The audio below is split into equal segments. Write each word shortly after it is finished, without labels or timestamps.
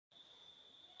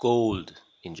Gold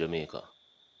in Jamaica,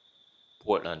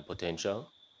 Portland potential,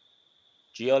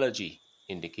 geology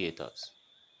indicators,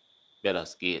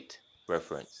 Bellas Gate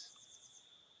reference.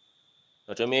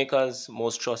 Now, Jamaica's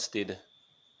most trusted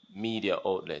media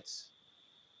outlets,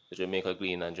 the Jamaica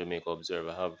Gleaner and Jamaica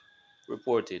Observer, have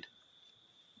reported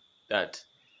that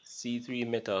C3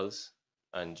 metals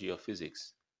and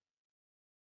geophysics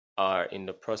are in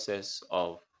the process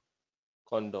of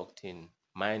conducting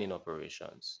mining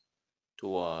operations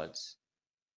towards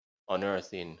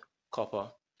unearthing copper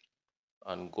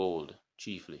and gold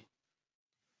chiefly.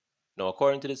 Now,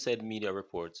 according to the said media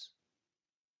reports,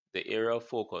 the area of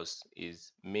focus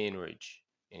is Main Ridge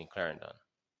in Clarendon,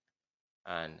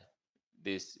 and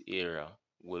this area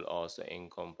will also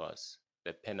encompass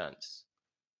the Penance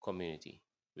community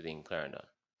within Clarendon.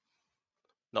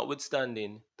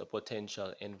 Notwithstanding the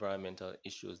potential environmental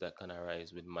issues that can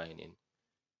arise with mining,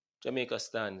 Jamaica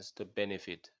stands to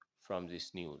benefit from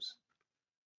this news.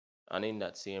 And in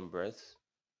that same breath,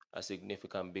 a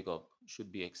significant big up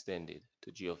should be extended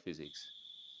to geophysics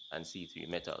and C3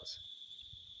 metals.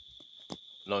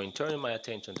 Now, in turning my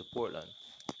attention to Portland,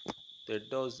 there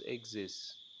does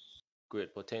exist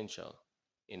great potential,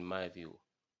 in my view,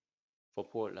 for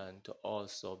Portland to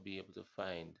also be able to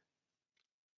find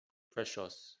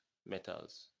precious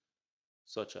metals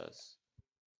such as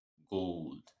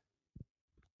gold.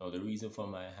 Now, the reason for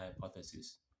my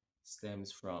hypothesis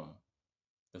stems from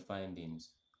the findings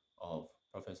of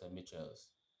Professor Mitchell's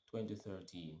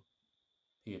 2013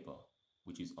 paper,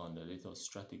 which is on the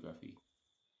lithostratigraphy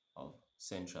of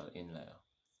central inlier.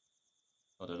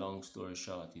 Now, the long story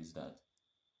short is that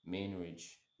Main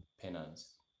Ridge,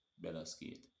 Penance, Bellas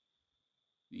Gate,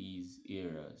 these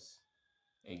areas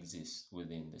exist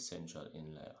within the central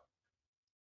inlier.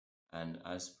 And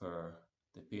as per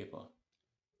the paper,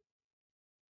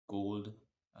 gold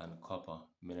and copper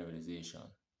mineralization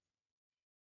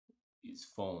is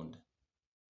found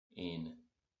in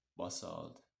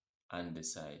basalt,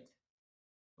 andesite,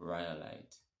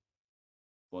 rhyolite,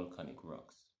 volcanic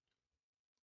rocks.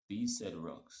 These said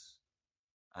rocks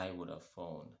I would have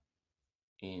found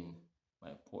in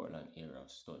my Portland area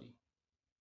of study,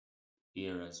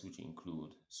 areas which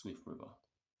include Swift River.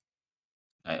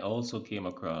 I also came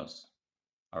across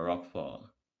a rockfall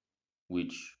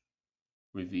which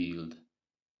revealed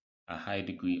a high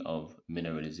degree of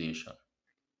mineralization.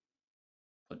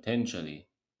 Potentially,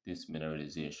 this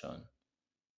mineralization,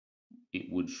 it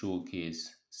would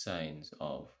showcase signs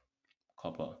of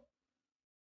copper,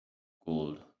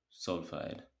 gold,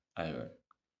 sulfide, iron.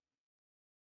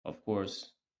 Of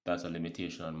course, that's a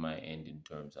limitation on my end in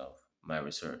terms of my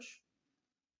research,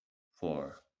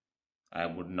 for I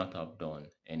would not have done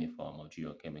any form of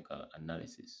geochemical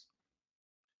analysis.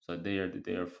 So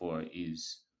therefore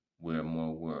is where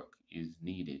more work is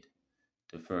needed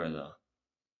to further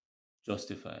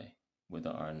justify whether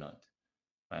or not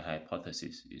my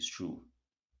hypothesis is true.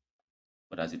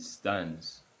 But as it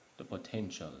stands, the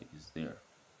potential is there.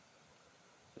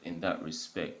 In that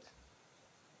respect,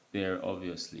 there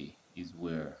obviously is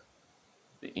where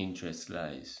the interest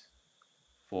lies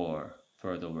for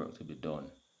further work to be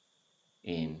done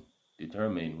in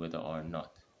determining whether or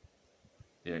not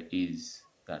there is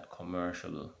that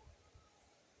commercial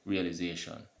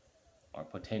realization or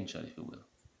potential, if you will,